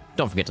button.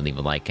 Don't forget to leave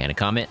a like and a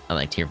comment. I'd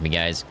like to hear from you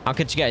guys. I'll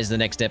catch you guys in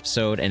the next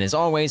episode. And as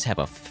always, have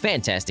a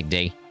fantastic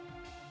day.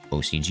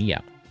 OCG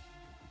out.